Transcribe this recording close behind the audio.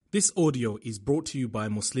This audio is brought to you by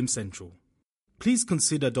Muslim Central. Please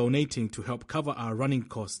consider donating to help cover our running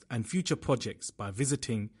costs and future projects by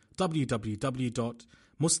visiting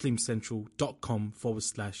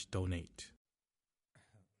www.muslimcentral.com/donate.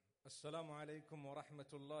 Assalamu alaikum wa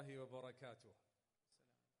rahmatullahi wa barakatuh.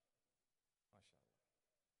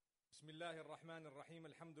 Bismillahir Rahmanir Rahim.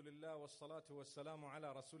 Alhamdulillah wassalatu wassalamu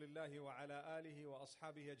ala Rasulillahi wa ala alihi wa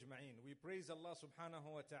ashabihi ajma'in. We praise Allah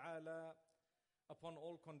subhanahu wa ta'ala upon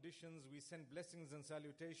all conditions. We send blessings and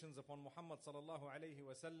salutations upon Muhammad sallallahu alayhi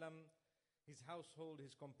wa sallam, his household,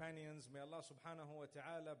 his companions. May Allah subhanahu wa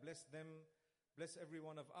ta'ala bless them, bless every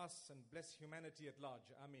one of us, and bless humanity at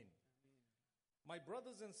large. Ameen. My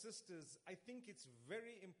brothers and sisters, I think it's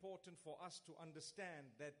very important for us to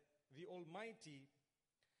understand that the Almighty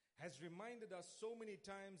has reminded us so many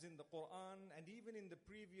times in the Quran and even in the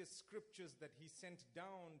previous scriptures that He sent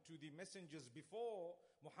down to the messengers before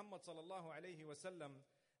Muhammad sallallahu alayhi wasallam,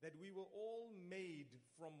 that we were all made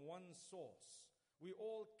from one source. We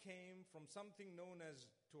all came from something known as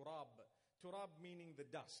turab. Turab meaning the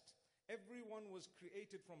dust. Everyone was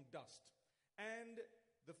created from dust. And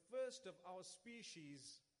the first of our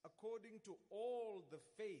species, according to all the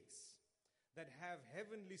faiths that have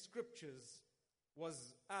heavenly scriptures,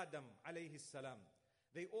 was Adam alayhi salam.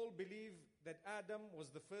 They all believe that Adam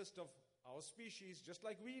was the first of our species, just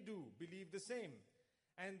like we do believe the same.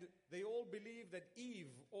 And they all believe that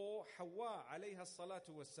Eve or Hawa alayha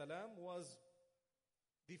salatu wassalam was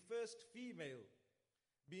the first female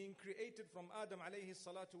being created from Adam alayhi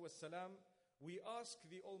salatu wassalam. We ask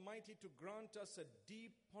the Almighty to grant us a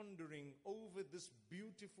deep pondering over this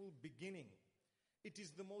beautiful beginning. It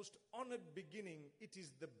is the most honored beginning. It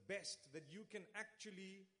is the best that you can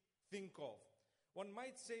actually think of. One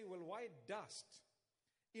might say, well, why dust?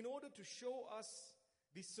 In order to show us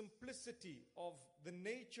the simplicity of the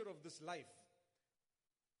nature of this life,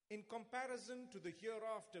 in comparison to the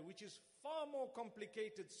hereafter, which is far more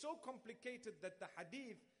complicated, so complicated that the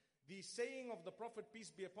hadith, the saying of the Prophet,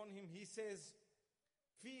 peace be upon him, he says,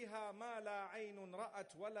 فِيهَا مَا لَا عَيْنٌ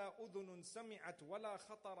رَأَتْ وَلَا أُذُنٌ سَمِعَتْ وَلَا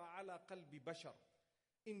خَطَرَ عَلَى قَلْبِ بَشَرٍ.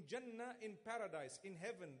 In Jannah, in paradise, in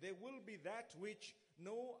heaven, there will be that which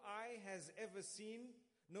no eye has ever seen,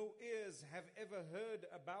 no ears have ever heard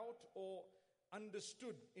about or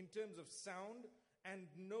understood in terms of sound, and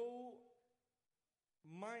no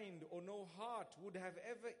mind or no heart would have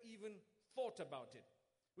ever even thought about it.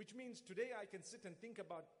 Which means today I can sit and think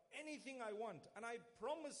about anything I want, and I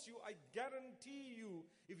promise you, I guarantee you,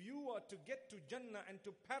 if you are to get to Jannah and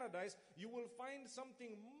to paradise, you will find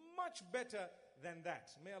something much better than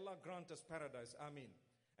that. May Allah grant us paradise. Ameen.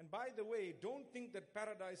 And by the way, don't think that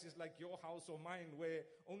paradise is like your house or mine where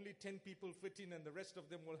only 10 people fit in and the rest of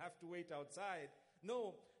them will have to wait outside.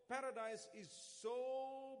 No, paradise is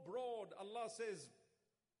so broad. Allah says,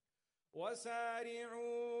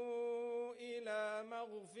 وَسَارِعُوا إِلَى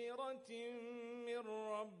مَغْفِرَةٍ مِّن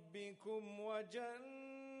رَبِّكُمْ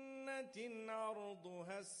وَجَنَّةٍ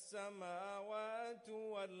عَرْضُهَا السَّمَاوَاتُ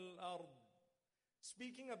وَالْأَرْضُ.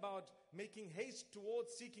 Speaking about making haste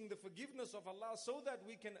towards seeking the forgiveness of Allah so that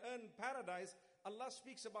we can earn paradise, Allah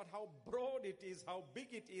speaks about how broad it is, how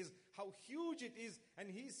big it is, how huge it is,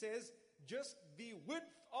 and He says just the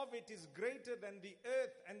width of it is greater than the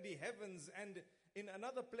earth and the heavens. And in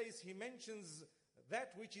another place He mentions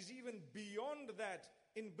that which is even beyond that.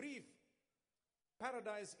 In brief,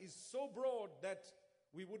 paradise is so broad that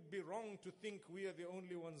we would be wrong to think we are the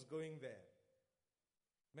only ones going there.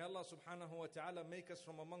 May Allah subhanahu wa ta'ala make us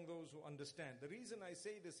from among those who understand. The reason I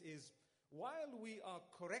say this is, while we are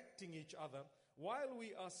correcting each other, while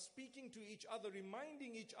we are speaking to each other,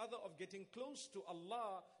 reminding each other of getting close to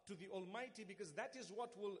Allah, to the Almighty, because that is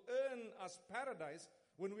what will earn us paradise.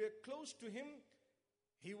 When we are close to Him,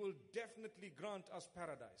 He will definitely grant us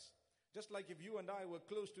paradise. Just like if you and I were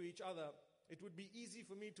close to each other, it would be easy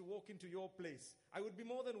for me to walk into your place. I would be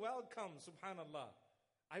more than welcome, subhanallah.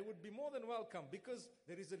 I would be more than welcome because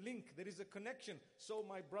there is a link, there is a connection. So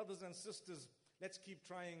my brothers and sisters, let's keep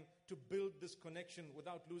trying to build this connection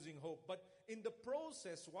without losing hope. But in the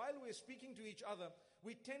process, while we're speaking to each other,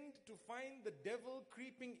 we tend to find the devil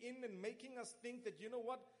creeping in and making us think that, you know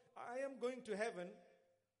what, I am going to heaven,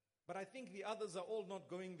 but I think the others are all not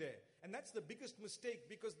going there. And that's the biggest mistake,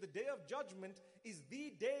 because the day of judgment is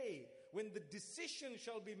the day when the decision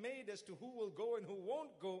shall be made as to who will go and who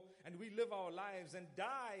won't go, and we live our lives and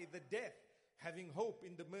die the death, having hope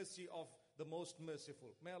in the mercy of the most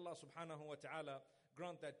merciful. May Allah subhanahu wa ta'ala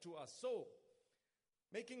grant that to us. So,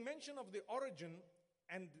 making mention of the origin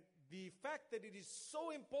and the fact that it is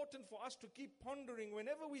so important for us to keep pondering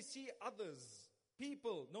whenever we see others,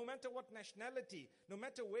 people, no matter what nationality, no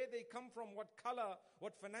matter where they come from, what color,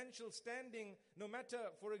 what financial standing, no matter,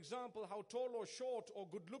 for example, how tall or short or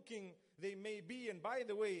good looking they may be. And by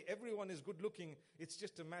the way, everyone is good looking. It's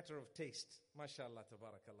just a matter of taste. MashaAllah,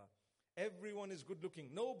 tabarakallah. Everyone is good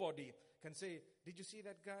looking. Nobody can say, did you see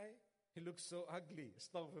that guy? He looks so ugly.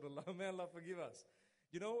 Astaghfirullah. May Allah forgive us.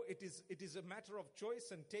 You know, it is a matter of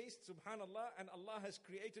choice and taste, subhanallah, and Allah has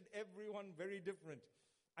created everyone very different.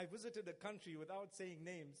 I visited a country without saying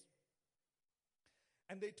names,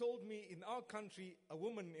 and they told me in our country, a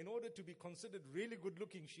woman, in order to be considered really good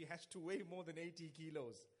looking, she has to weigh more than 80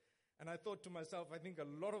 kilos. And I thought to myself, I think a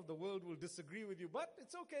lot of the world will disagree with you, but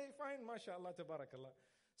it's okay, fine, mashallah, tabarakallah.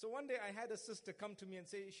 So one day I had a sister come to me and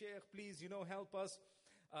say, Sheikh, please, help us.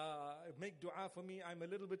 Make dua for me. I'm a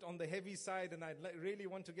little bit on the heavy side and I really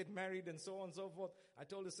want to get married and so on and so forth. I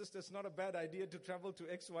told the sister, it's not a bad idea to travel to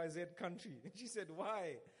XYZ country. And she said,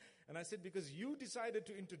 why? And I said, because you decided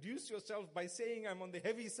to introduce yourself by saying I'm on the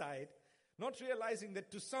heavy side, not realizing that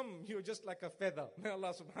to some you're just like a feather. May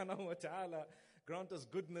Allah subhanahu wa ta'ala grant us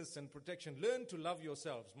goodness and protection. Learn to love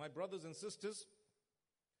yourselves. My brothers and sisters,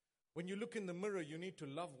 when you look in the mirror, you need to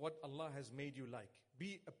love what Allah has made you like.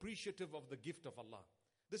 Be appreciative of the gift of Allah.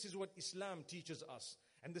 This is what Islam teaches us.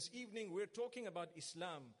 And this evening we're talking about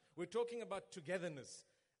Islam. We're talking about togetherness.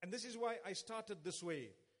 And this is why I started this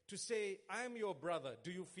way. To say, I am your brother. Do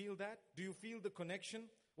you feel that? Do you feel the connection?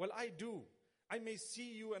 Well, I do. I may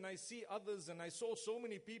see you and I see others, and I saw so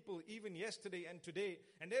many people even yesterday and today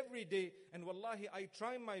and every day. And wallahi, I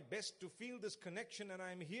try my best to feel this connection, and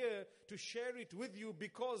I'm here to share it with you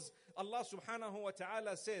because Allah subhanahu wa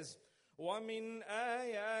ta'ala says, وَمِنْ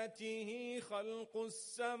آيَاتِهِ خَلْقُ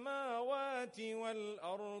السَّمَاوَاتِ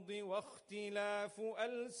وَالْأَرْضِ وَاخْتِلَافُ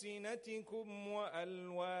أَلْسِنَتِكُمْ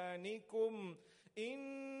وَأَلْوَانِكُمْ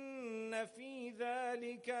إِنَّ فِي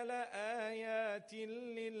ذَلِكَ لَآيَاتٍ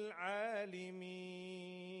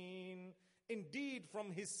لِلْعَالِمِينَ. Indeed,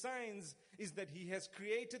 from His signs is that He has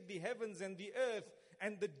created the heavens and the earth,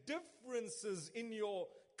 and the differences in your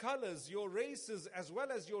colors, your races, as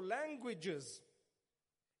well as your languages.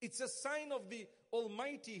 It's a sign of the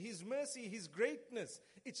Almighty, His mercy, His greatness.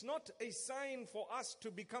 It's not a sign for us to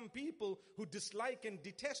become people who dislike and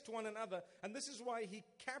detest one another. And this is why He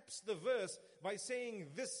caps the verse by saying,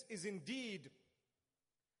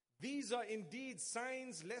 these are indeed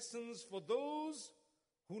signs, lessons for those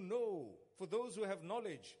who know, for those who have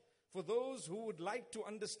knowledge, for those who would like to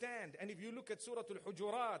understand. And if you look at Surah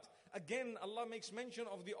Al-Hujurat, again Allah makes mention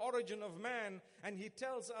of the origin of man, and He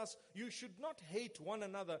tells us you should not hate one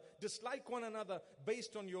another, dislike one another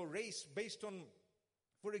based on your race, based on,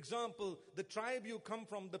 for example, the tribe you come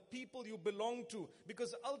from, the people you belong to,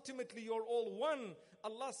 because ultimately you're all one.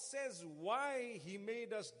 Allah says why He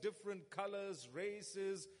made us different colors,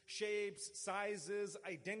 races, shapes, sizes,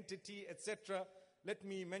 identity, etc. Let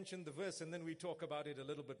me mention the verse and then we talk about it a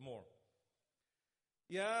little bit more.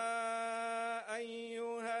 يا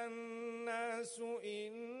أيها الناس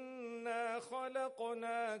إنا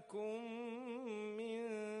خلقناكم من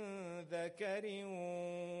ذكر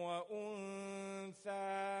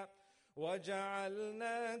وأنثى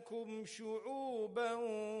وجعلناكم شعوبا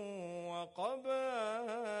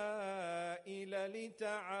وقبائل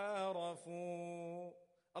لتعارفوا.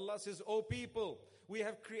 Allah says, O people, we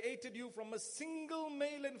have created you from a single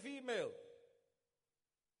male and female.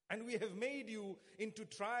 And we have made you into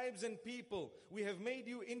tribes and people. We have made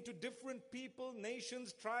you into different people,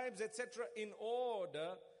 nations, tribes, etc. in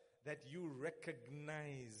order that you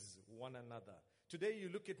recognize one another. Today you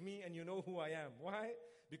look at me and you know who I am. Why?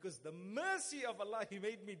 Because the mercy of Allah, He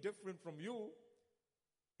made me different from you.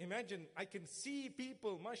 Imagine, I can see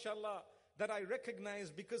people, mashallah, that I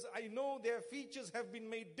recognize because I know their features have been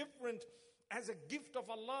made different as a gift of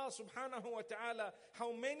Allah subhanahu wa ta'ala.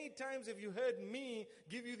 How many times have you heard me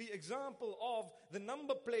give you the example of the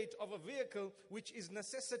number plate of a vehicle which is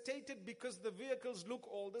necessitated because the vehicles look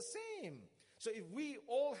all the same? So if we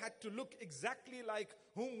all had to look exactly like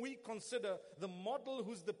whom we consider the model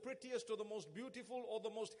who's the prettiest or the most beautiful or the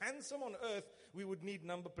most handsome on earth, we would need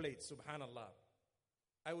number plates, subhanallah.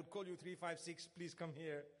 I would call you 356, please come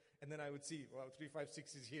here. And then I would see, well,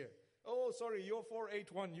 356 is here. Oh, sorry, you're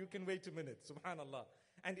 481, you can wait a minute, subhanallah.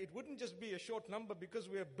 And it wouldn't just be a short number because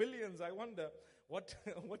we are billions. I wonder what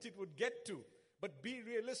it would get to. But be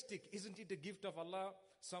realistic, isn't it a gift of Allah?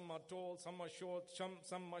 Some are tall, some are short,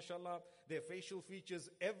 some mashallah, their facial features,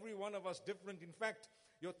 every one of us different. In fact,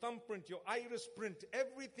 your thumbprint, your iris print,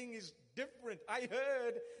 everything is different. I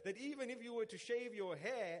heard that even if you were to shave your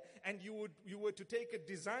hair and you were to take a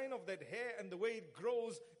design of that hair and the way it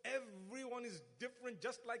grows, everyone is different,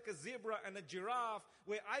 just like a zebra and a giraffe.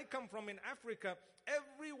 Where I come from in Africa,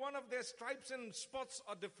 every one of their stripes and spots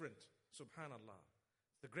are different. Subhanallah.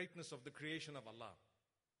 The greatness of the creation of Allah.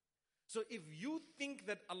 So if you think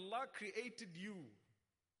that Allah created you,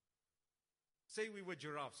 say we were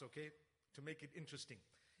giraffes, okay, to make it interesting.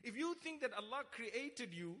 If you think that Allah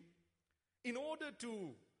created you in order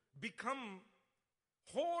to become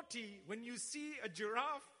haughty when you see a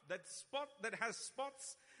giraffe that has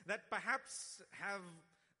spots that perhaps have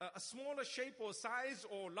a smaller shape or size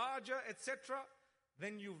or larger, etc.,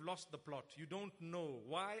 then you've lost the plot. You don't know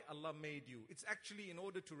why Allah made you. It's actually in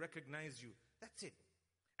order to recognize you. That's it.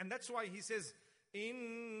 And that's why He says,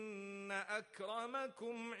 Inna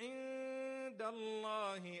akramakum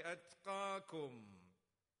indallahi atqakum.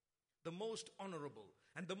 The most honorable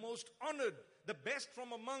and the most honored, the best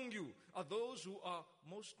from among you are those who are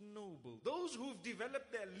most noble. Those who've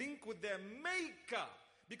developed their link with their Maker.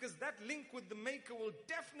 Because that link with the Maker will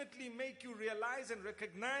definitely make you realize and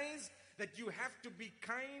recognize that you have to be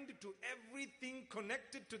kind to everything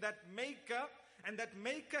connected to that Maker. And that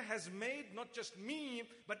Maker has made not just me,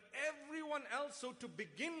 but everyone else. So to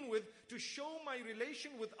begin with, to show my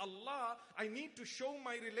relation with Allah, I need to show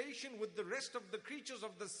my relation with the rest of the creatures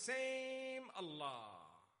of the same Allah.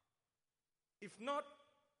 If not,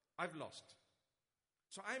 I've lost.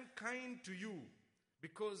 So I'm kind to you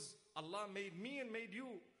because Allah made me and made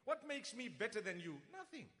you. What makes me better than you?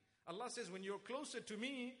 Nothing. Allah says, when you're closer to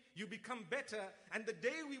me, you become better. And the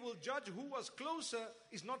day we will judge who was closer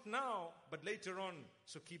is not now, but later on.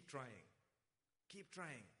 So keep trying. Keep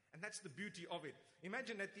trying. And that's the beauty of it.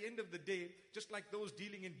 Imagine at the end of the day, just like those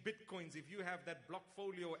dealing in bitcoins, if you have that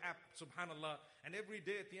Blockfolio app, subhanallah, and every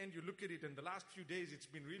day at the end you look at it, and the last few days it's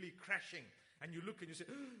been really crashing. And you look and you say,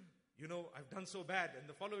 you know, I've done so bad. And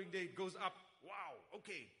the following day it goes up. Wow,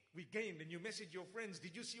 okay, we gained. And you message your friends,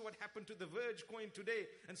 did you see what happened to the Verge coin today?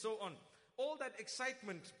 And so on. All that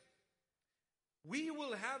excitement. We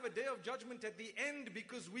will have a day of judgment at the end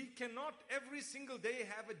because we cannot every single day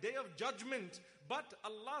have a day of judgment. But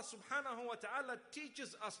Allah subhanahu wa ta'ala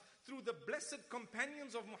teaches us through the blessed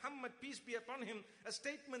companions of Muhammad, peace be upon him, a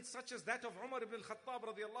statement such as that of Umar ibn al-Khattab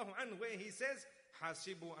radiallahu anhu, where he says,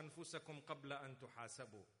 Hasibu anfusakum qabla an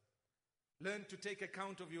tuhasabu. Learn to take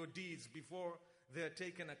account of your deeds before they're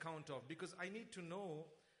taken account of. Because I need to know,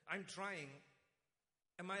 I'm trying.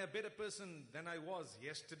 Am I a better person than I was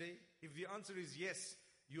yesterday? If the answer is yes,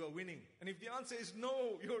 you are winning. And if the answer is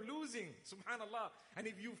no, you're losing. Subhanallah. And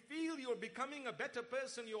if you feel you're becoming a better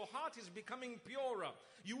person, your heart is becoming purer.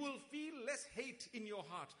 You will feel less hate in your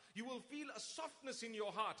heart. You will feel a softness in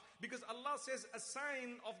your heart. Because Allah says a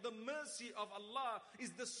sign of the mercy of Allah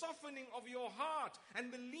is the softening of your heart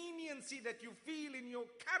and the leniency that you feel in your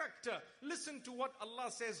character. Listen to what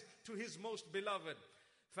Allah says to His most beloved.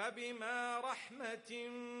 فَبِمَا رَحْمَةٍ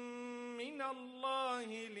مِّنَ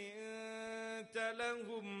اللَّهِ لِنْتَ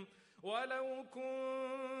لَهُمْ وَلَوْ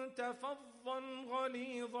كُنْتَ فَظًّا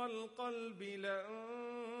غَلِيظَ الْقَلْبِ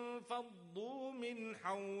لَانفَضُّوا مِنْ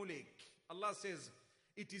حَوْلِكَ. Allah says,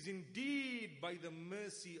 it is indeed by the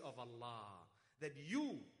mercy of Allah that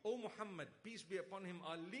you, O Muhammad, peace be upon him,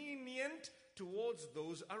 are lenient towards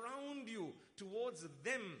those around you, towards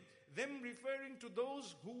them referring to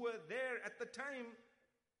those who were there at the time.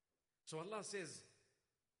 So Allah says,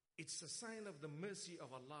 it's a sign of the mercy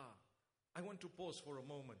of Allah. I want to pause for a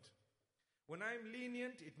moment. When I'm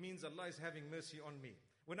lenient, it means Allah is having mercy on me.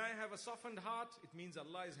 When I have a softened heart, it means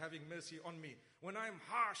Allah is having mercy on me. When I'm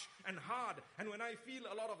harsh and hard, and when I feel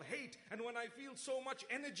a lot of hate, and when I feel so much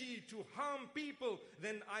energy to harm people,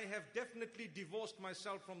 then I have definitely divorced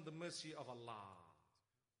myself from the mercy of Allah.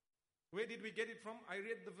 Where did we get it from? I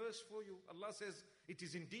read the verse for you. Allah says, it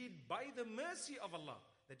is indeed by the mercy of Allah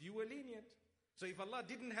that you were lenient. So if Allah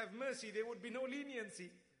didn't have mercy, there would be no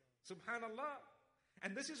leniency. Subhanallah.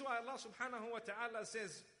 And this is why Allah subhanahu wa ta'ala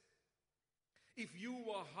says, if you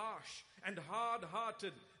were harsh and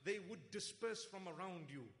hard-hearted, they would disperse from around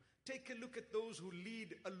you. Take a look at those who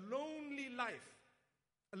lead a lonely life.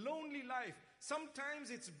 A lonely life. Sometimes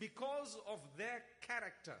it's because of their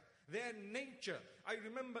character, their nature. I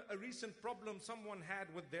remember a recent problem someone had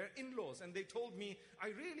with their in-laws, and they told me, I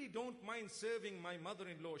really don't mind serving my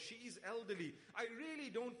mother-in-law. She is elderly. I really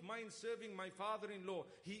don't mind serving my father-in-law.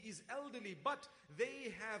 He is elderly, but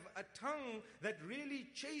they have a tongue that really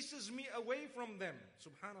chases me away from them.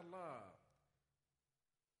 Subhanallah.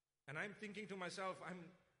 And I'm thinking to myself,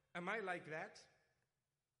 am I like that?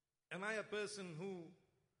 Am I a person who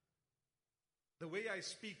The way I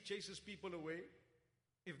speak chases people away.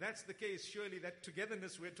 If that's the case, surely that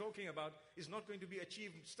togetherness we're talking about is not going to be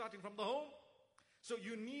achieved starting from the home. So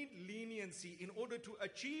you need leniency in order to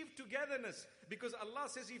achieve togetherness. Because Allah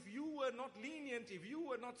says if you were not lenient, if you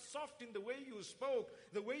were not soft in the way you spoke,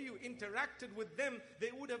 the way you interacted with them,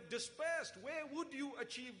 they would have dispersed. Where would you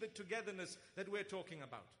achieve the togetherness that we're talking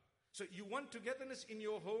about? So you want togetherness in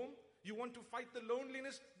your home? You want to fight the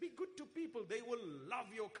loneliness? Be good to people. They will love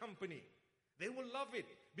your company. They will love it.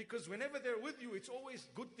 Because whenever they're with you, it's always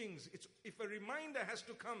good things. If a reminder has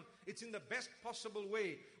to come, it's in the best possible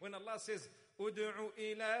way. When Allah says, "Ud'u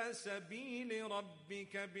ila sabili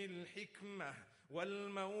rabbika bil hikmah wal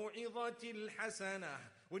maw'idhatil hasanah."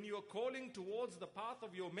 When you're calling towards the path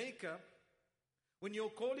of your Maker, when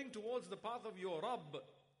you're calling towards the path of your Rabb,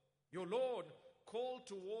 your Lord, call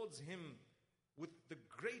towards Him with the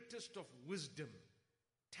greatest of wisdom,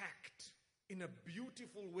 tact, in a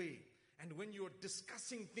beautiful way. And when you're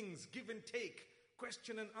discussing things, give and take,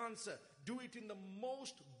 question and answer, do it in the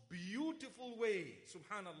most beautiful way.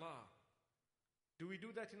 Subhanallah. Do we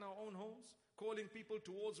do that in our own homes? Calling people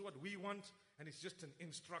towards what we want, and it's just an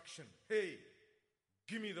instruction. Hey,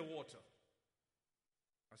 give me the water.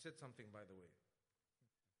 I said something, by the way.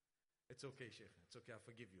 It's okay, Sheikh. It's okay, I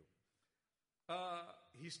forgive you.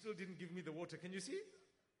 He still didn't give me the water. Can you see?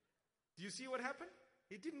 Do you see what happened?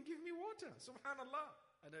 He didn't give me water. Subhanallah.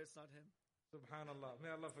 I know it's not him. Subhanallah. May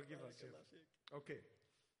Allah forgive us. Okay.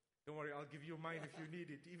 Don't worry, I'll give you mine if you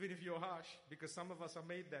need it, even if you're harsh, because some of us are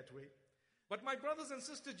made that way. But my brothers and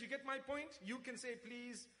sisters, you get my point? You can say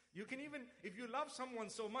please. You can even, if you love someone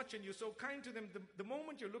so much and you're so kind to them, the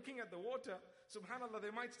moment you're looking at the water, subhanallah,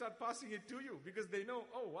 they might start passing it to you because they know,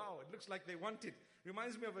 oh wow, it looks like they want it.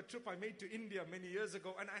 Reminds me of a trip I made to India many years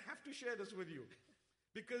ago, and I have to share this with you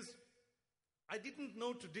because I didn't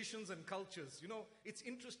know traditions and cultures. You know, it's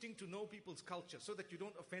interesting to know people's culture so that you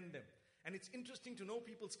don't offend them. And it's interesting to know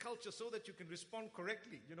people's culture so that you can respond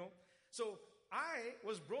correctly, you know. So I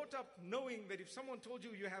was brought up knowing that if someone told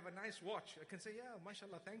you have a nice watch, I can say, yeah,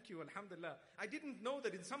 mashallah, thank you, alhamdulillah. I didn't know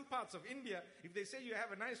that in some parts of India, if they say you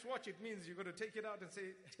have a nice watch, it means you're going to take it out and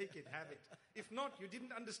say, take it, have it. If not, you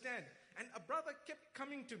didn't understand. And a brother kept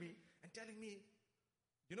coming to me and telling me,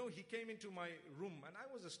 you know, he came into my room and I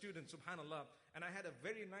was a student, subhanallah, and I had a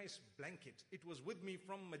very nice blanket. It was with me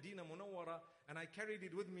from Medina Munawwara, and I carried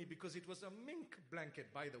it with me because it was a mink blanket,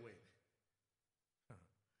 by the way.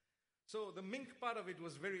 So the mink part of it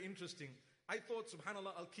was very interesting. I thought,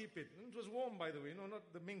 subhanallah, I'll keep it. And it was warm, by the way. No,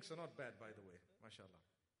 not the minks are not bad, by the way. MashaAllah.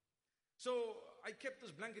 So I kept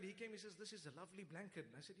this blanket. He came, he says, this is a lovely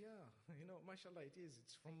blanket. And I said, yeah, you know, mashallah, it is.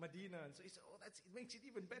 It's from Medina. And so he said, oh, it makes it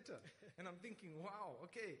even better. And I'm thinking, wow,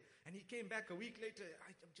 okay. And he came back a week later.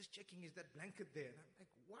 I'm just checking, is that blanket there? And I'm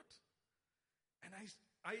like, what? And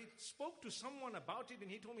I spoke to someone about it,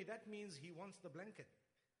 and he told me that means he wants the blanket.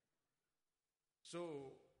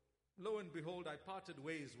 So lo and behold, I parted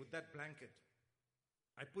ways with that blanket.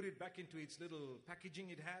 I put it back into its little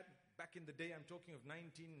packaging it had. Back in the day, I'm talking of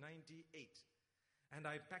 1998. And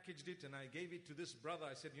I packaged it and I gave it to this brother.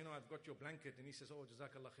 I said, you know, I've got your blanket. And he says, oh,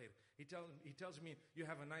 Jazakallah khair. He tells me, you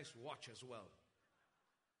have a nice watch as well.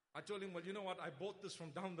 I told him, well, you know what? I bought this from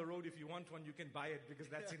down the road. If you want one, you can buy it because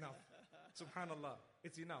that's enough. Subhanallah.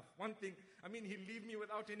 It's enough. One thing, I mean, he'll leave me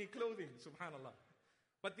without any clothing. Subhanallah.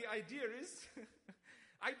 But the idea is,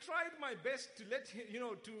 I tried my best to let him, you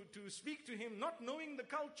know, to speak to him, not knowing the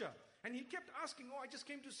culture. And he kept asking, oh, I just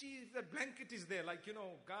came to see if that blanket is there. Like, you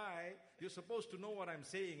know, guy, you're supposed to know what I'm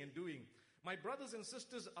saying and doing. My brothers and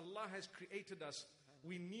sisters, Allah has created us.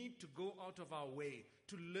 We need to go out of our way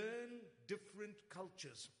to learn different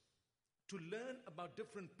cultures, to learn about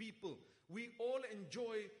different people. We all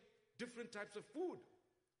enjoy different types of food.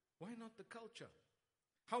 Why not the culture?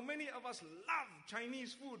 How many of us love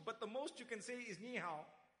Chinese food, but the most you can say is ni hao,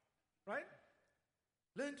 right?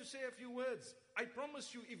 Learn to say a few words. I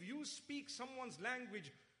promise you, if you speak someone's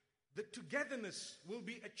language, the togetherness will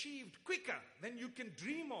be achieved quicker than you can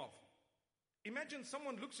dream of. Imagine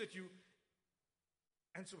someone looks at you,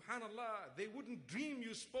 and subhanallah, they wouldn't dream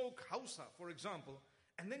you spoke Hausa, for example,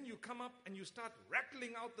 and then you come up and you start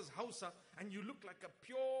rattling out this Hausa, and you look like a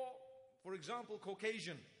pure, for example,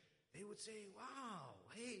 Caucasian. They would say, wow,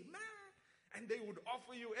 hey, man. And they would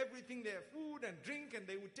offer you everything, their food and drink, and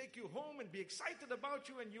they would take you home and be excited about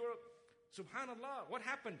you, and you're, subhanallah, what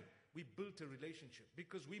happened? We built a relationship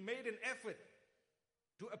because we made an effort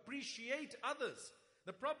to appreciate others.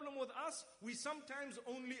 The problem with us, we sometimes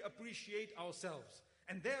only appreciate ourselves.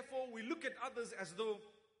 And therefore, we look at others as though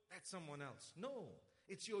that's someone else. No,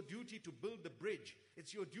 it's your duty to build the bridge.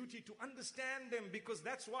 It's your duty to understand them because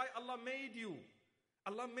that's why Allah made you.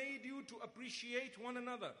 Allah made you to appreciate one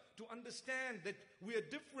another, to understand that we are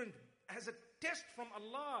different as a test from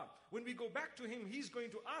Allah. When we go back to Him, He's going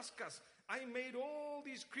to ask us, I made all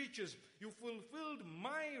these creatures. You fulfilled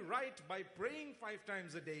my right by praying 5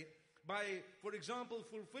 times a day, by, for example,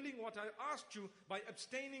 fulfilling what I asked you, by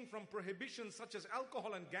abstaining from prohibitions such as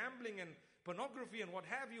alcohol and gambling and pornography and what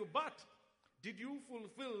have you. But did you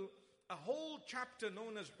fulfill a whole chapter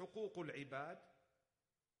known as Huququl Ibad,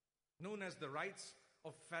 known as the rights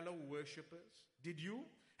of fellow worshippers? Did you?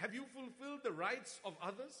 Have you fulfilled the rights of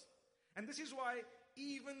others? And this is why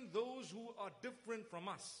even those who are different from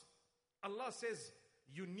us, Allah says,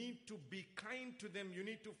 you need to be kind to them. You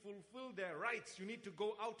need to fulfill their rights. You need to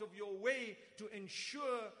go out of your way to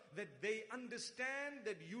ensure that they understand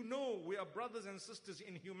that you know we are brothers and sisters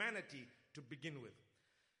in humanity to begin with.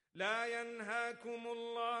 لا ينهاكم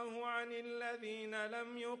الله عن الذين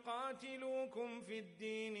لم يقاتلوكم في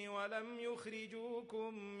الدين ولم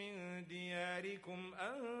يخرجوكم من دياركم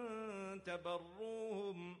أن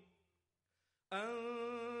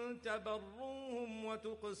تبروهم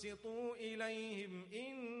وتقسطوا إليهم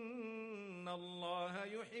إن الله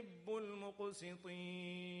يحب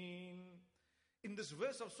المقسطين. In this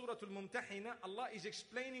verse of Surah Al-Mumtahina, Allah is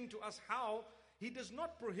explaining to us how He does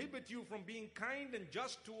not prohibit you from being kind and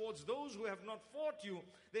just towards those who have not fought you.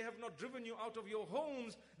 They have not driven you out of your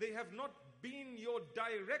homes. They have not been your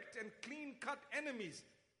direct and clean-cut enemies.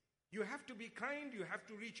 You have to be kind. You have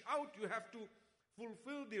to reach out. You have to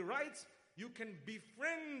fulfill the rights. You can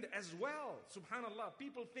befriend as well. Subhanallah.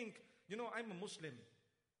 People think, I'm a Muslim.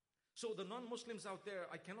 So the non-Muslims out there,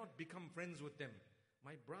 I cannot become friends with them.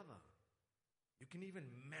 My brother, you can even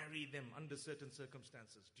marry them under certain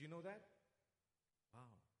circumstances. Do you know that? Wow.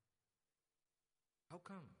 How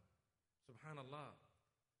come? Subhanallah.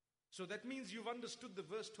 So that means you've understood the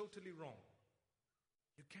verse totally wrong.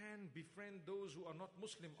 You can befriend those who are not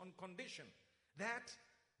Muslim on condition that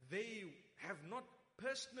they have not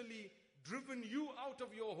personally driven you out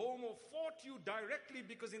of your home or fought you directly,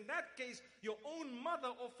 because in that case, your own mother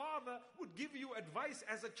or father would give you advice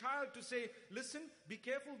as a child to say, listen, be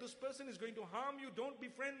careful, this person is going to harm you, don't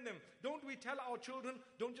befriend them. Don't we tell our children,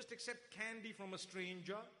 don't just accept candy from a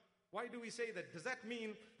stranger? Why do we say that? Does that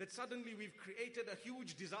mean that suddenly we've created a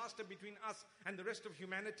huge disaster between us and the rest of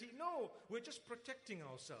humanity? No, we're just protecting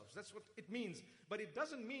ourselves. That's what it means. But it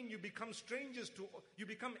doesn't mean you become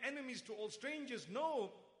enemies to all strangers.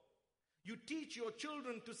 No. You teach your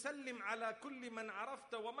children to sallim ala kulli man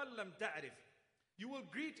arafta wa man lam ta'rif. You will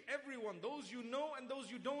greet everyone, those you know and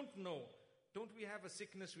those you don't know. Don't we have a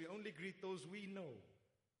sickness? We only greet those we know.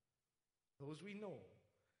 Those we know.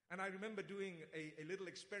 And I remember doing a little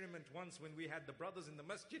experiment once when we had the brothers in the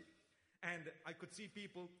masjid, and I could see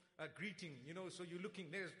people greeting, so you're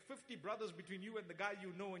looking, there's 50 brothers between you and the guy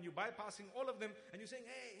you know, and you're bypassing all of them, and you're saying,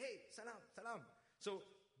 hey, salam, salam. So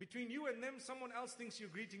between you and them, someone else thinks you're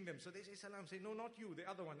greeting them. So they say salam, say, no, not you, the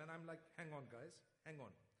other one. And I'm like, hang on guys, hang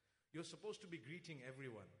on. You're supposed to be greeting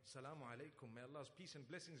everyone. Salamu alaikum, may Allah's peace and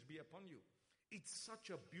blessings be upon you. It's such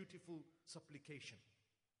a beautiful supplication.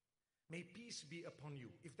 May peace be upon you.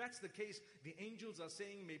 If that's the case, the angels are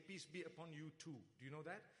saying, may peace be upon you too. Do you know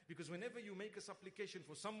that? Because whenever you make a supplication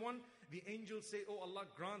for someone, the angels say, oh Allah,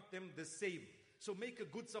 grant them the same. So make a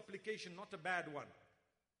good supplication, not a bad one.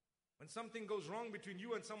 When something goes wrong between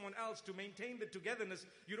you and someone else, to maintain the togetherness,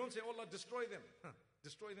 you don't say, oh Allah, destroy them.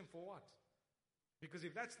 Destroy them for what? Because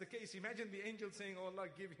if that's the case, imagine the angel saying, oh Allah,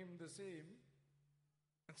 give him the same.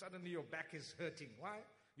 And suddenly your back is hurting. Why?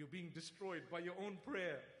 You're being destroyed by your own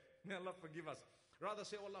prayer. May Allah forgive us. Rather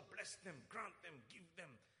say, oh Allah, bless them, grant them, give them.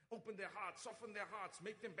 Open their hearts, soften their hearts,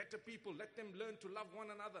 make them better people. Let them learn to love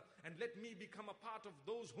one another. And let me become a part of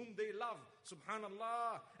those whom they love.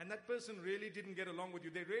 Subhanallah. And that person really didn't get along with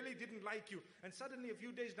you. They really didn't like you. And suddenly a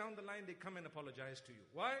few days down the line, they come and apologize to you.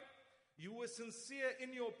 Why? You were sincere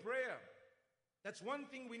in your prayer. That's one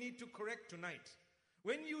thing we need to correct tonight.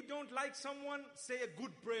 When you don't like someone, say a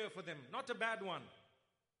good prayer for them, not a bad one.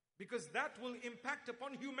 Because that will impact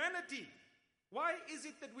upon humanity. Why is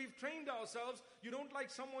it that we've trained ourselves, you don't like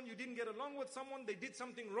someone, you didn't get along with someone, they did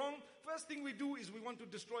something wrong, first thing we do is we want to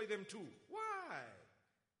destroy them too. Why?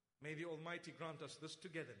 May the Almighty grant us this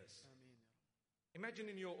togetherness. Ameen. Imagine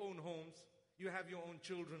in your own homes, you have your own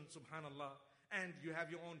children, subhanallah, and you have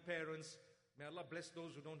your own parents. May Allah bless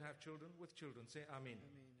those who don't have children with children. Say Ameen.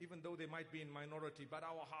 Ameen. Even though they might be in minority, but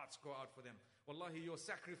our hearts go out for them. Wallahi, your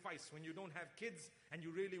sacrifice when you don't have kids and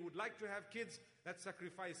you really would like to have kids, that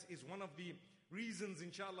sacrifice is one of the reasons,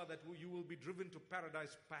 inshallah, that you will be driven to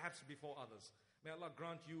paradise perhaps before others. May Allah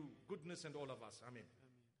grant you goodness and all of us. Ameen.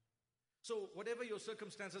 So whatever your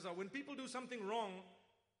circumstances are, when people do something wrong,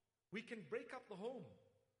 We can break up the home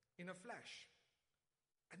in a flash.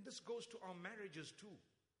 And this goes to our marriages too.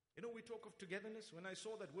 You know, we talk of togetherness. When I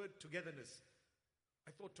saw that word togetherness,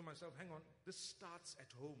 I thought to myself, hang on, this starts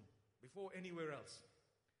at home before anywhere else.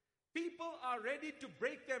 People are ready to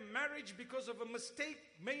break their marriage because of a mistake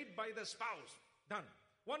made by the spouse. Done.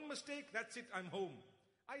 One mistake, that's it, I'm home.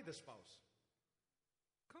 I, the spouse.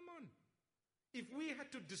 Come on. If we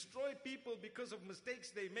had to destroy people because of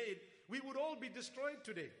mistakes they made, we would all be destroyed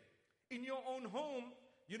today. In your own home,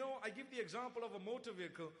 you know, I give the example of a motor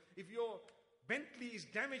vehicle. If your Bentley is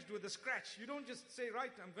damaged with a scratch, you don't just say,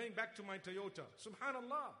 right, I'm going back to my Toyota.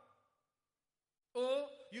 Subhanallah. Or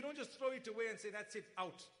you don't just throw it away and say, that's it,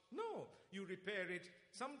 out. No, you repair it.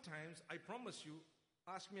 Sometimes, I promise you,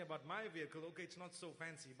 ask me about my vehicle. Okay, it's not so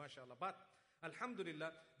fancy, mashallah. But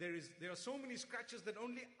alhamdulillah, there are so many scratches that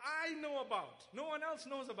only I know about. No one else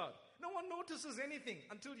knows about. No one notices anything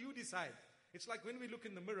until you decide. It's like when we look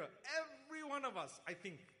in the mirror, every one of us, I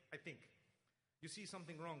think, you see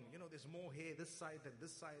something wrong. You know, there's more hair this side than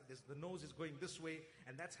this side. The nose is going this way,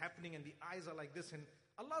 and that's happening, and the eyes are like this. And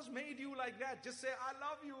Allah's made you like that. Just say, I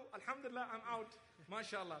love you. Alhamdulillah, I'm out.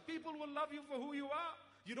 MashaAllah. People will love you for who you are.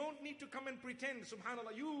 You don't need to come and pretend.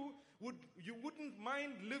 Subhanallah. You wouldn't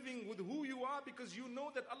mind living with who you are because you know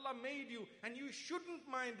that Allah made you, and you shouldn't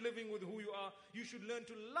mind living with who you are. You should learn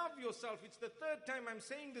to love yourself. It's the third time I'm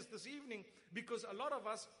saying this evening because a lot of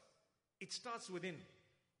us, it starts within.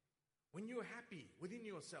 When you're happy within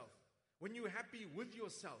yourself, when you're happy with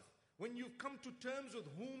yourself, when you've come to terms with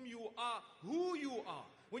who you are,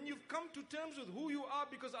 when you've come to terms with who you are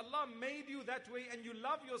because Allah made you that way and you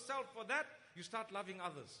love yourself for that, you start loving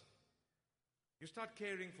others. You start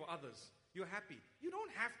caring for others. You're happy. You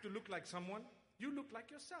don't have to look like someone. You look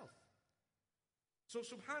like yourself. So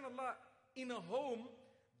subhanallah, in a home,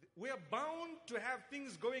 we're bound to have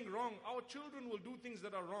things going wrong. Our children will do things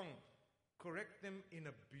that are wrong. Correct them in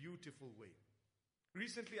a beautiful way.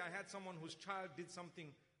 Recently, I had someone whose child did something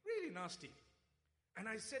really nasty. And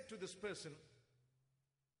I said to this person,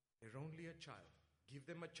 they're only a child. Give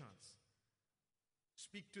them a chance.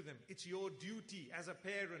 Speak to them. It's your duty as a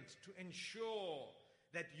parent to ensure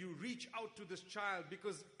that you reach out to this child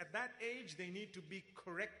because at that age, they need to be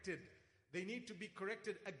corrected. They need to be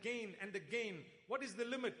corrected again and again. What is the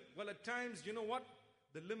limit? Well, at times, you know what?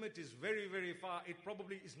 The limit is very, very far. It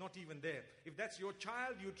probably is not even there. If that's your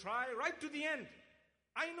child, you try right to the end.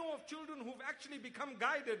 I know of children who've actually become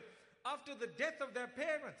guided after the death of their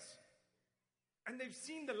parents. And they've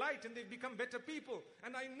seen the light and they've become better people.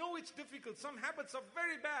 And I know it's difficult. Some habits are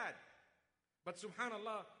very bad. But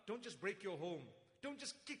subhanallah, don't just break your home. Don't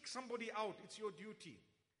just kick somebody out. It's your duty.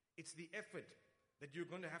 It's the effort that you're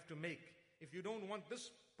going to have to make. If you don't want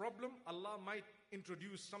this problem, Allah might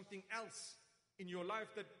introduce something else in your life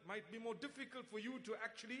that might be more difficult for you to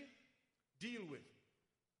actually deal with.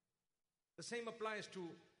 The same applies to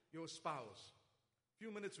your spouse.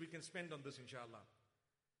 Few minutes we can spend on this, inshallah.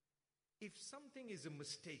 If something is a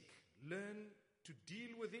mistake, learn to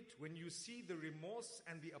deal with it. When you see the remorse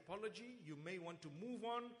and the apology, you may want to move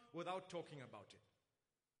on without talking about it.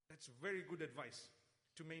 That's very good advice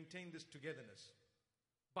to maintain this togetherness.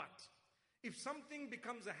 But if something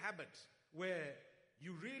becomes a habit where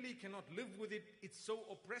you really cannot live with it, it's so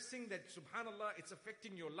oppressing that subhanallah, it's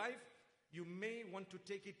affecting your life, you may want to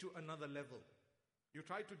take it to another level. You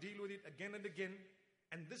try to deal with it again and again,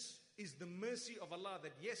 and this is the mercy of Allah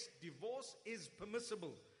that yes, divorce is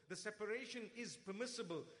permissible. The separation is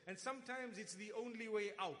permissible, and sometimes it's the only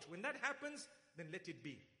way out. When that happens, then let it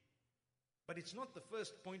be. But it's not the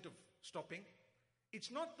first point of stopping.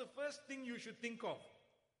 It's not the first thing you should think of.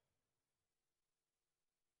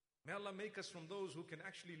 May Allah make us from those who can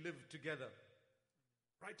actually live together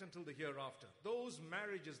right until the hereafter. Those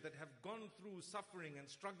marriages that have gone through suffering and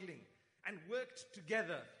struggling and worked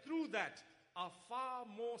together through that are far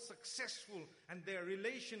more successful, and their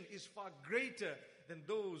relation is far greater than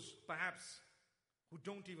those perhaps who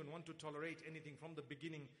don't even want to tolerate anything from the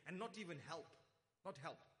beginning and not even help. Not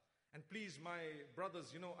help. And please, my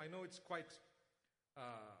brothers, I know it's quite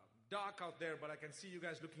dark out there, but I can see you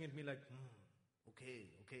guys looking at me like, okay.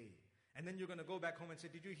 And then you're going to go back home and say,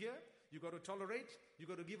 did you hear? You got to tolerate, you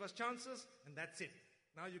got to give us chances, and that's it.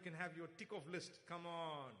 Now you can have your tick-off list. Come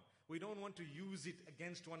on. We don't want to use it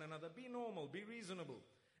against one another. Be normal, be reasonable,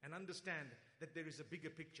 and understand that there is a bigger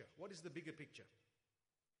picture. What is the bigger picture?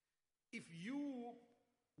 If you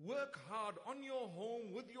work hard on your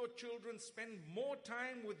home with your children, spend more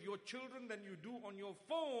time with your children than you do on your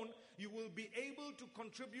phone, you will be able to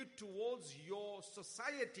contribute towards your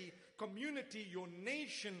society, community, your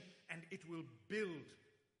nation, and it will build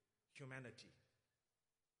humanity.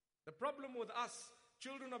 The problem with us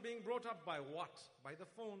Children are being brought up by what? By the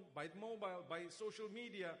phone, by mobile, by social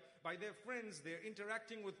media, by their friends. They're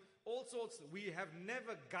interacting with all sorts. We have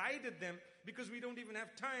never guided them because we don't even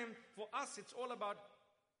have time. For us, it's all about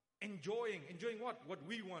enjoying. Enjoying what? What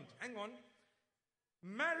we want. Hang on.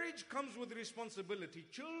 Marriage comes with responsibility.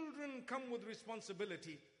 Children come with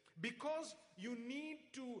responsibility because you need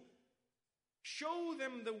to show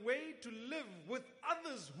them the way to live with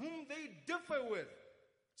others whom they differ with,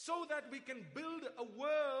 so that we can build a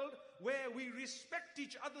world where we respect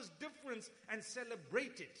each other's difference and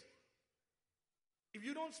celebrate it. If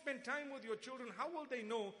you don't spend time with your children, how will they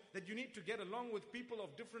know that you need to get along with people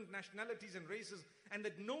of different nationalities and races, and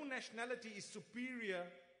that no nationality is superior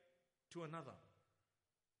to another?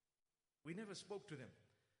 We never spoke to them.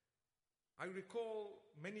 I recall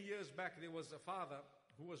many years back, there was a father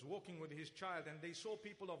who was walking with his child, and they saw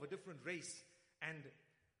people of a different race, and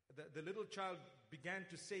the little child began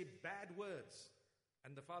to say bad words.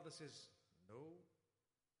 And the father says, no,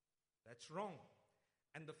 that's wrong.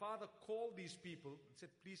 And the father called these people and said,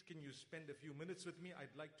 please, can you spend a few minutes with me?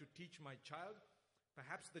 I'd like to teach my child.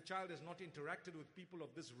 Perhaps the child has not interacted with people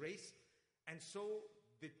of this race. And so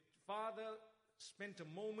the father spent a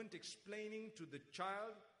moment explaining to the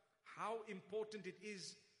child how important it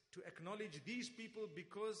is to acknowledge these people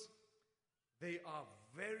because they are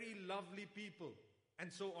very lovely people,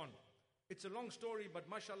 and so on. It's a long story, but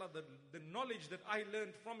mashallah, the knowledge that I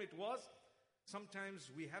learned from it was, sometimes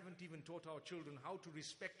we haven't even taught our children how to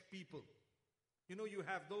respect people. You know, you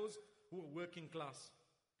have those who are working class,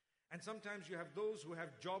 and sometimes you have those who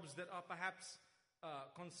have jobs that are perhaps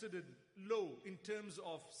considered low in terms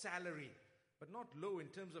of salary, but not low in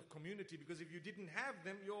terms of community, because if you didn't have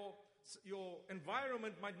them, your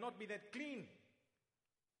environment might not be that clean.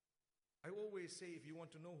 I always say, if you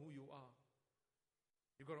want to know who you are,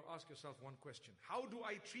 you've got to ask yourself one question. How do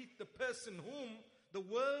I treat the person whom the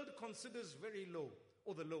world considers very low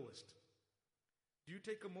or the lowest? Do you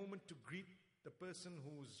take a moment to greet the person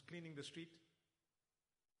who's cleaning the street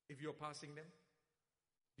if you're passing them?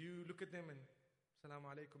 Do you look at them and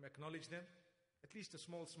Assalamu alaikum, acknowledge them? At least a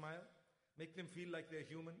small smile. Make them feel like they're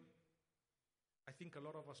human? I think a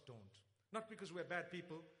lot of us don't. Not because we're bad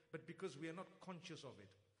people, but because we are not conscious of it.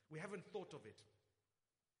 We haven't thought of it.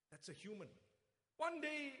 That's a human. One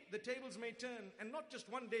day the tables may turn, and not just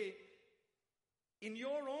one day. In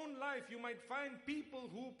your own life you might find people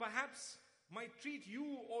who perhaps might treat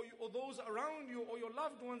you or those around you or your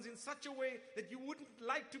loved ones in such a way that you wouldn't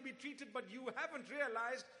like to be treated, but you haven't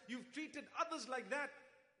realized you've treated others like that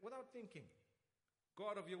without thinking. Go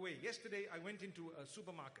out of your way. Yesterday I went into a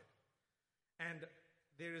supermarket, and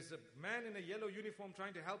there is a man in a yellow uniform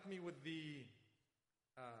trying to help me with the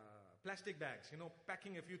plastic bags,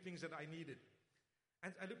 packing a few things that I needed.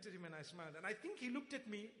 And I looked at him and I smiled. And I think he looked at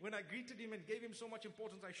me when I greeted him and gave him so much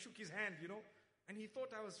importance. I shook his hand, and he thought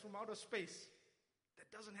I was from outer space. That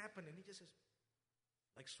doesn't happen. And he just says,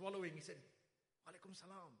 like swallowing, he said, Walaikum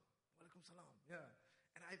salam, Walaikum salam. Yeah.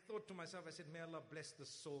 And I thought to myself, I said, may Allah bless the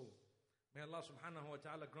soul. May Allah subhanahu wa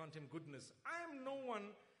ta'ala grant him goodness. I am no one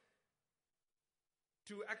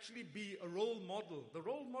to actually be a role model. The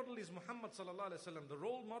role model is Muhammad sallallahu alaihi wasallam. The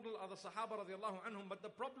role model are the Sahaba radiallahu anhum. But the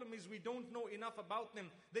problem is we don't know enough about them.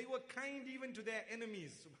 They were kind even to their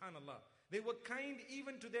enemies, subhanallah. They were kind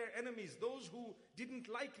even to their enemies, those who didn't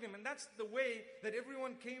like them. And that's the way that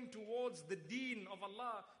everyone came towards the deen of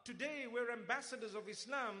Allah. Today we're ambassadors of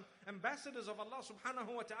Islam, ambassadors of Allah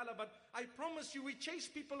subhanahu wa ta'ala. But I promise you, we chase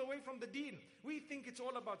people away from the deen. We think it's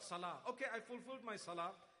all about salah. Okay, I fulfilled my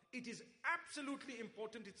salah. It is absolutely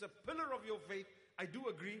important. It's a pillar of your faith. I do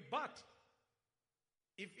agree. But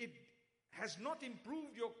if it has not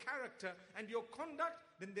improved your character and your conduct,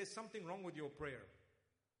 then there's something wrong with your prayer.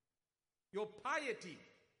 Your piety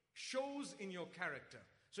shows in your character.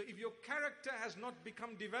 So if your character has not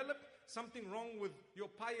become developed, something wrong with your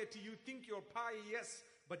piety. You think you're pious,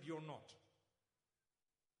 but you're not.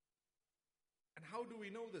 And how do we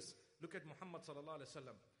know this? Look at Muhammad sallallahu alaihi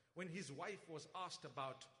wasallam. When his wife was asked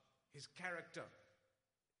about his character,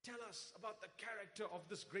 tell us about the character of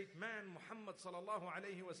this great man, Muhammad sallallahu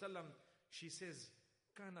alaihi wasallam. She says,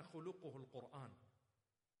 "Kana khuluquhu al-Quran."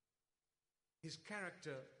 His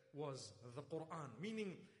character was the Quran,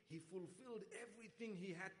 meaning he fulfilled everything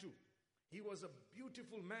he had to. He was a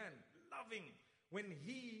beautiful man, loving. When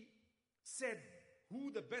he said,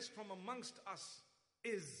 "Who the best from amongst us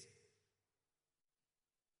is?"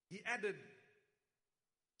 he added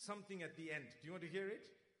something at the end. Do you want to hear it?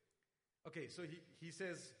 Okay, so he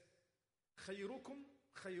says, "Khayrukum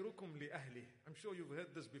khayrukum li ahli." I'm sure you've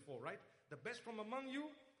heard this before, right? The best from among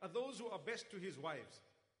you are those who are best to his wives,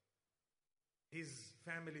 his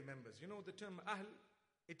family members. You know the term ahl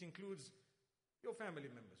it includes your family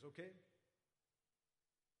members, okay?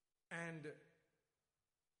 And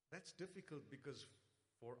that's difficult because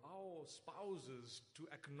for our spouses to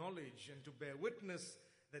acknowledge and to bear witness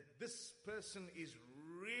that this person is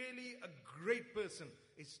really a great person,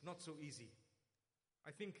 it's not so easy.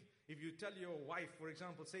 I think if you tell your wife, for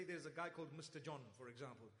example, say there's a guy called Mr. John, for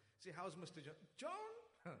example. Say, how's Mr. John? John?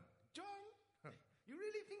 Huh. John? Huh. You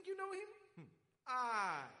really think you know him?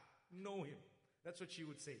 I know him. That's what she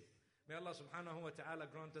would say. May Allah subhanahu wa ta'ala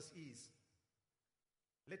grant us ease.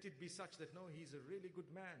 Let it be such that, no, he's a really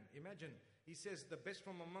good man. Imagine, he says, the best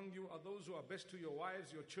from among you are those who are best to your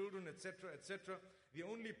wives, your children, etc., etc. The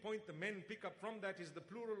only point the men pick up from that is the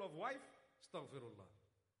plural of wife. Astaghfirullah.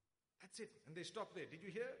 That's it. And they stop there. Did you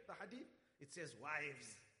hear the hadith? It says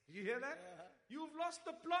wives. Did you hear that? Yeah. You've lost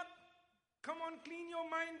the plot. Come on, clean your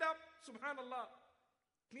mind up. Subhanallah.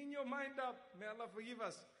 Clean your mind up. May Allah forgive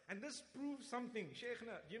us. And this proves something.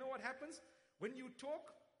 Shaykhna, do you know what happens? When you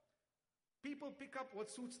talk, people pick up what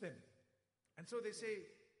suits them. And so they say,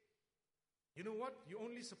 you know what? You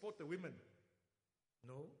only support the women.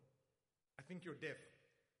 No, I think you're deaf.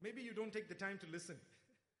 Maybe you don't take the time to listen.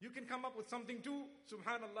 You can come up with something too,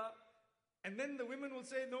 subhanallah. And then the women will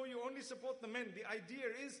say, no, you only support the men. The idea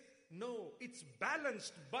is, no, it's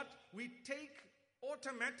balanced, but we take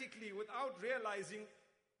automatically without realizing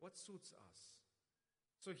what suits us.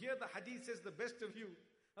 So here the hadith says the best of you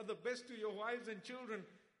are the best to your wives and children.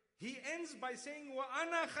 He ends by saying,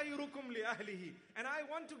 وَأَنَا خَيْرُكُمْ لِأَهْلِهِ. And I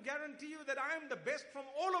want to guarantee you that I am the best from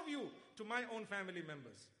all of you to my own family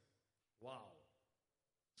members. Wow.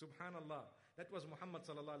 Subhanallah. That was Muhammad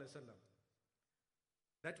sallallahu alaihi wasallam.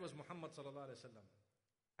 That was Muhammad sallallahu alaihi wasallam.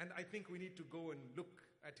 And I think we need to go and look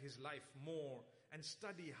at his life more and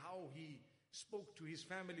study how he spoke to his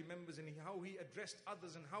family members and how he addressed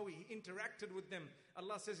others and how he interacted with them.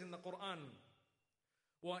 Allah says in the Quran,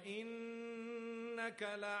 وَإِنَّكَ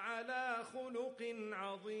لَعَلَى خُلُقٍ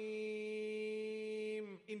عَظِيمٍ.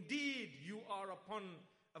 Indeed, you are upon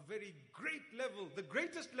a very great level, the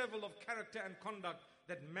greatest level of character and conduct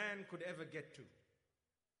that man could ever get to.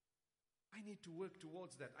 I need to work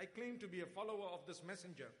towards that. I claim to be a follower of this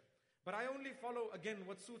messenger, but I only follow, again,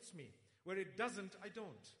 what suits me. Where it doesn't, I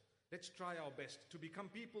don't. Let's try our best to become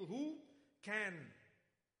people who can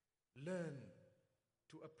learn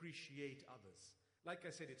to appreciate others. Like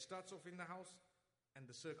I said, it starts off in the house and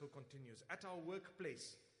the circle continues. At our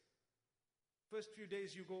workplace, first few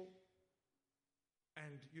days you go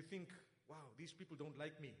and you think, wow, these people don't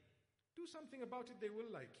like me. Do something about it, they will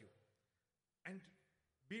like you. And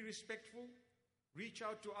be respectful, reach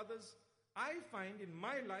out to others. I find in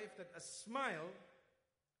my life that a smile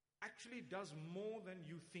actually does more than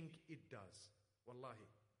you think it does. Wallahi.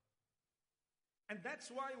 And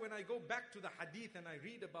that's why when I go back to the hadith and I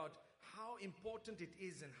read about how important it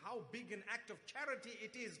is and how big an act of charity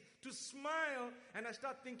it is to smile, and I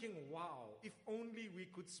start thinking, wow, if only we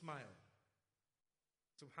could smile.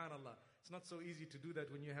 Subhanallah. It's not so easy to do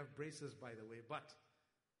that when you have braces, by the way, but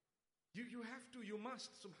you have to, you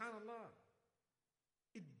must, subhanallah.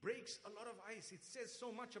 It breaks a lot of ice. It says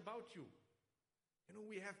so much about you. You know,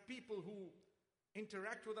 we have people who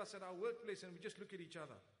interact with us at our workplace and we just look at each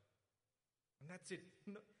other. And that's it.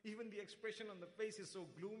 Even the expression on the face is so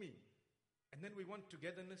gloomy. And then we want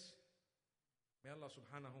togetherness. May Allah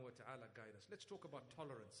subhanahu wa ta'ala guide us. Let's talk about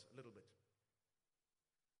tolerance a little bit.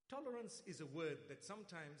 Tolerance is a word that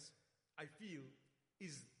sometimes I feel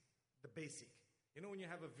is the basic. You know, when you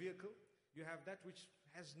have a vehicle, you have that which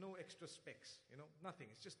has no extra specs, you know, nothing.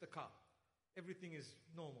 It's just the car. Everything is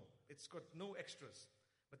normal. It's got no extras.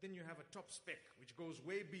 But then you have a top spec which goes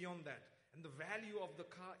way beyond that. And the value of the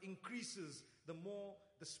car increases the more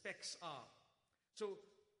the specs are. So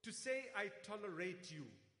to say I tolerate you,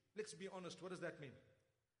 let's be honest, what does that mean?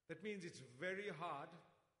 That means it's very hard.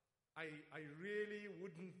 I really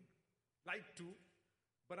wouldn't like to,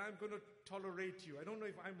 but I'm going to tolerate you. I don't know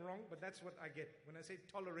if I'm wrong, but that's what I get. When I say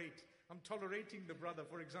tolerate, I'm tolerating the brother.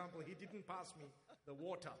 For example, he didn't pass me the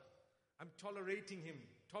water. I'm tolerating him.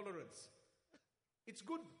 Tolerance. It's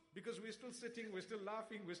good because we're still sitting, we're still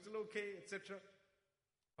laughing, we're still okay, etc.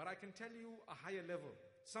 But I can tell you a higher level,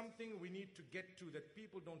 something we need to get to that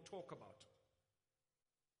people don't talk about.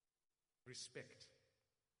 Respect.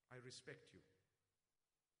 I respect you.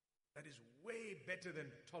 That is way better than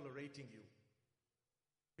tolerating you.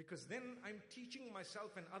 Because then I'm teaching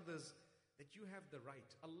myself and others that you have the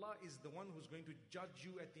right. Allah is the one who's going to judge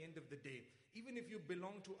you at the end of the day. Even if you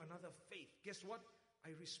belong to another faith, guess what?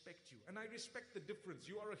 I respect you. And I respect the difference.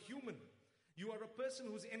 You are a human. You are a person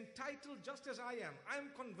who's entitled just as I am. I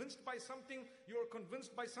am convinced by something, you're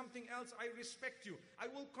convinced by something else. I respect you. I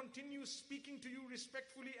will continue speaking to you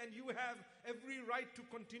respectfully, and you have every right to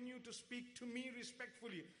continue to speak to me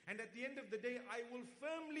respectfully. And at the end of the day, I will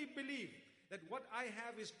firmly believe that what I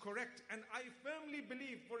have is correct. And I firmly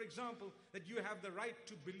believe, for example, that you have the right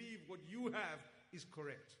to believe what you have is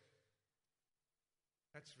correct.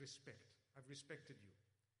 That's respect. I've respected you.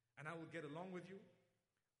 And I will get along with you.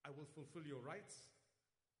 I will fulfill your rights,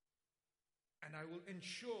 and I will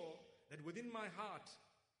ensure that within my heart,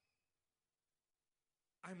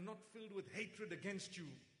 I'm not filled with hatred against you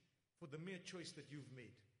for the mere choice that you've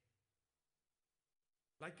made.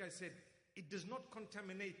 Like I said, it does not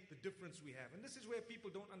contaminate the difference we have. And this is where people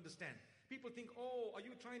don't understand. People think, oh, are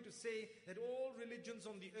you trying to say that all religions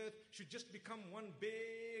on the earth should just become one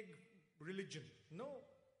big religion? No.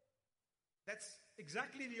 That's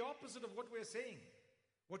exactly the opposite of what we're saying.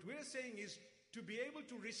 What we're saying is to be able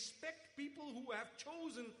to respect people who have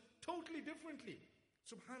chosen totally differently.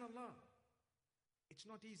 Subhanallah. It's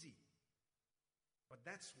not easy. But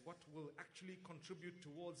that's what will actually contribute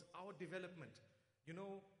towards our development. You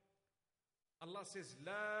know, Allah says,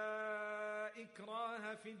 La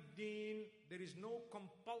ikraha fid din. There is no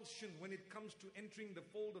compulsion when it comes to entering the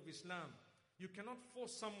fold of Islam. You cannot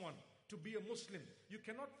force someone to be a Muslim. You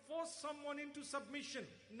cannot force someone into submission.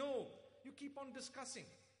 No. You keep on discussing.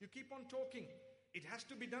 You keep on talking. It has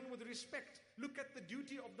to be done with respect. Look at the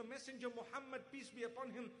duty of the Messenger Muhammad, peace be upon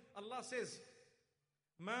him. Allah says,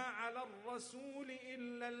 مَا عَلَى الرَّسُولِ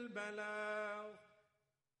إِلَّا الْبَلَاغُ.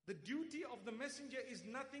 The duty of the Messenger is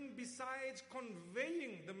nothing besides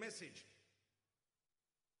conveying the message.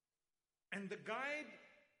 And the guide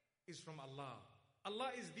is from Allah. Allah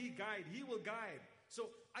is the guide. He will guide. So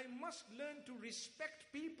I must learn to respect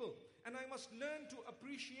people, and I must learn to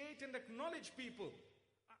appreciate and acknowledge people.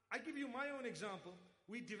 I give you my own example.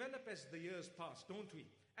 We develop as the years pass, don't we?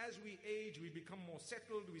 As we age, we become more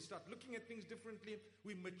settled. We start looking at things differently.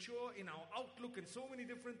 We mature in our outlook and so many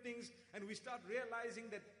different things. And we start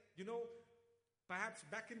realizing that, you know, perhaps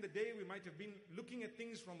back in the day, we might have been looking at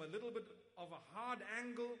things from a little bit of a hard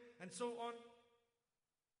angle and so on.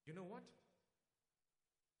 You know what?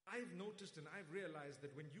 I've noticed and I've realized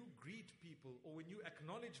that when you greet people or when you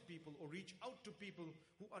acknowledge people or reach out to people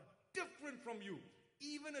who are different from you,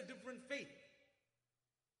 even a different faith,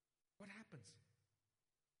 what happens?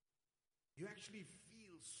 You actually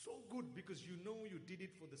feel so good because you know you did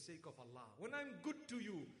it for the sake of Allah. When I'm good to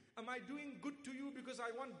you, am I doing good to you because I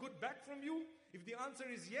want good back from you? If the answer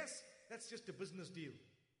is yes, that's just a business deal.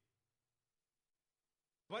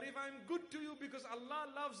 But if I'm good to you because Allah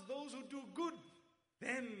loves those who do good,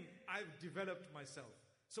 then I've developed myself.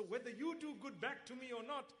 So whether you do good back to me or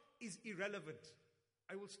not is irrelevant.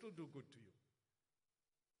 I will still do good to you.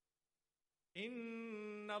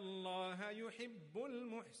 Inna Allaha yuhibbul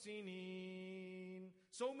muhsinin.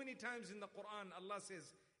 So many times in the Quran, Allah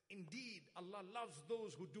says, indeed, Allah loves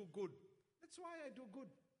those who do good. That's why I do good.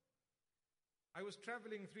 I was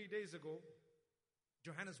traveling 3 days ago,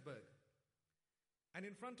 Johannesburg, and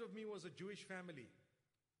in front of me was a Jewish family.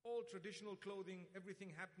 All traditional clothing,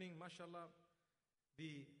 everything happening, mashallah.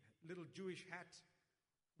 The little Jewish hat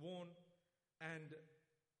worn, and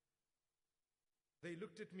they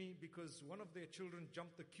looked at me because one of their children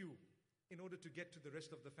jumped the queue in order to get to the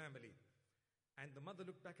rest of the family. And the mother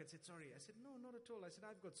looked back and said, sorry. I said, no, not at all. I said,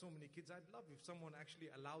 I've got so many kids. I'd love if someone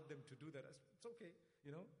actually allowed them to do that. I said, it's okay,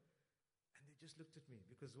 you know. And they just looked at me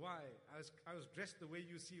because why? I was dressed the way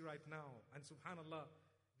you see right now. And subhanallah,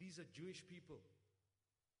 these are Jewish people.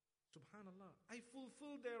 Subhanallah. I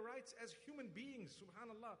fulfill their rights as human beings.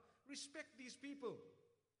 Subhanallah. Respect these people.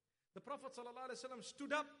 The Prophet ﷺ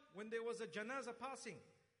stood up when there was a janazah passing.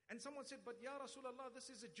 And someone said, but Ya Rasulullah, this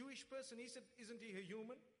is a Jewish person. He said, isn't he a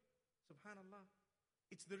human? Subhanallah.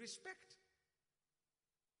 It's the respect.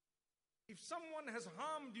 If someone has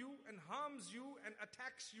harmed you and harms you and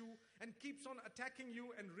attacks you and keeps on attacking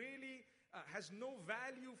you and really has no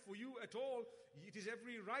value for you at all, it is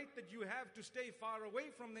every right that you have to stay far away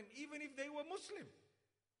from them, even if they were Muslim.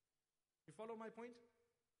 You follow my point?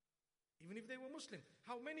 Even if they were Muslim.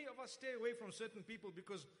 How many of us stay away from certain people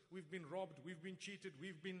because we've been robbed, we've been cheated,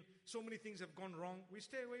 so many things have gone wrong. We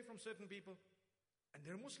stay away from certain people. And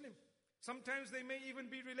they're Muslim. Sometimes they may even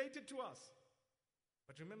be related to us.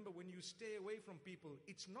 But remember, when you stay away from people,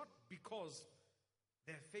 it's not because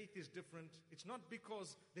their faith is different. It's not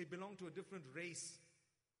because they belong to a different race.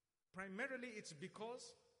 Primarily, it's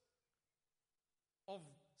because of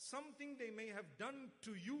something they may have done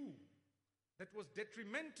to you that was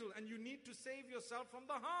detrimental, and you need to save yourself from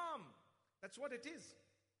the harm. That's what it is.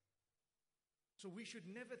 So we should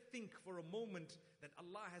never think for a moment that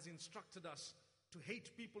Allah has instructed us to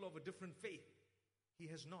hate people of a different faith. He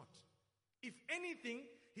has not. If anything,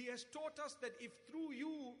 He has taught us that if through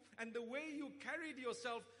you and the way you carried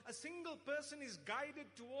yourself, a single person is guided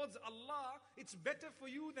towards Allah, it's better for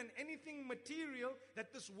you than anything material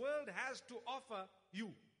that this world has to offer you.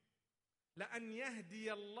 لَأَنْ يَهْدِيَ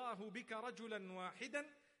اللَّهُ بِكَ رَجُلًا وَاحِدًا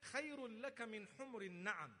خَيْرٌ لَكَ مِنْ حُمْرِ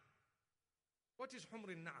النَّعَمِ. What is حُمْرِ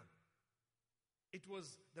النَّعَمِ? It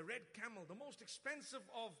was the red camel, the most expensive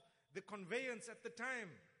of the conveyance at the time.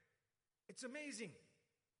 It's amazing.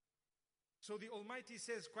 So the Almighty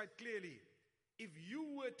says quite clearly, if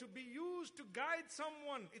you were to be used to guide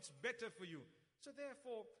someone, it's better for you. So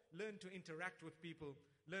therefore, learn to interact with people,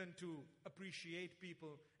 learn to appreciate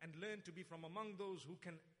people, and learn to be from among those who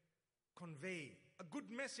can convey a good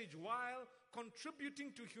message while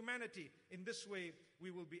contributing to humanity. In this way,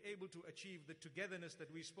 we will be able to achieve the togetherness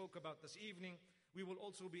that we spoke about this evening. We will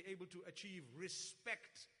also be able to achieve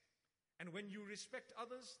respect. And when you respect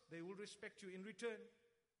others, they will respect you in return.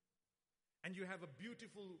 And you have a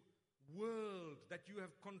beautiful world that you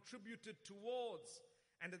have contributed towards.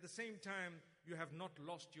 And at the same time, you have not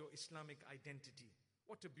lost your Islamic identity.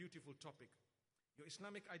 What a beautiful topic. Your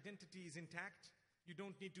Islamic identity is intact. You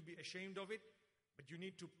don't need to be ashamed of it, but you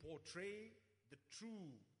need to portray the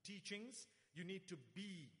true teachings. You need to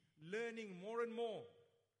be learning more and more.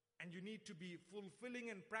 And you need to be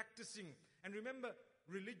fulfilling and practicing. And remember,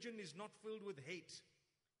 religion is not filled with hate.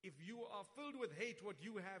 If you are filled with hate, what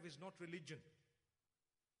you have is not religion.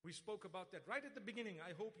 We spoke about that right at the beginning.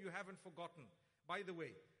 I hope you haven't forgotten. By the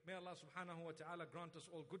way, may Allah subhanahu wa ta'ala grant us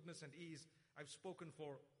all goodness and ease. I've spoken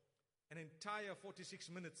for an entire 46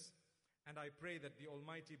 minutes. And I pray that the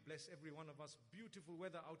Almighty bless every one of us. Beautiful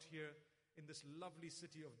weather out here in this lovely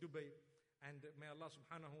city of Dubai. And may Allah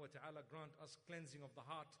subhanahu wa ta'ala grant us cleansing of the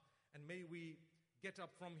heart. And may we get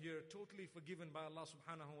up from here totally forgiven by Allah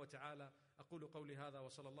subhanahu wa ta'ala. أقول قولي هذا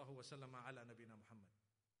وصلى الله وسلم على نبينا محمد.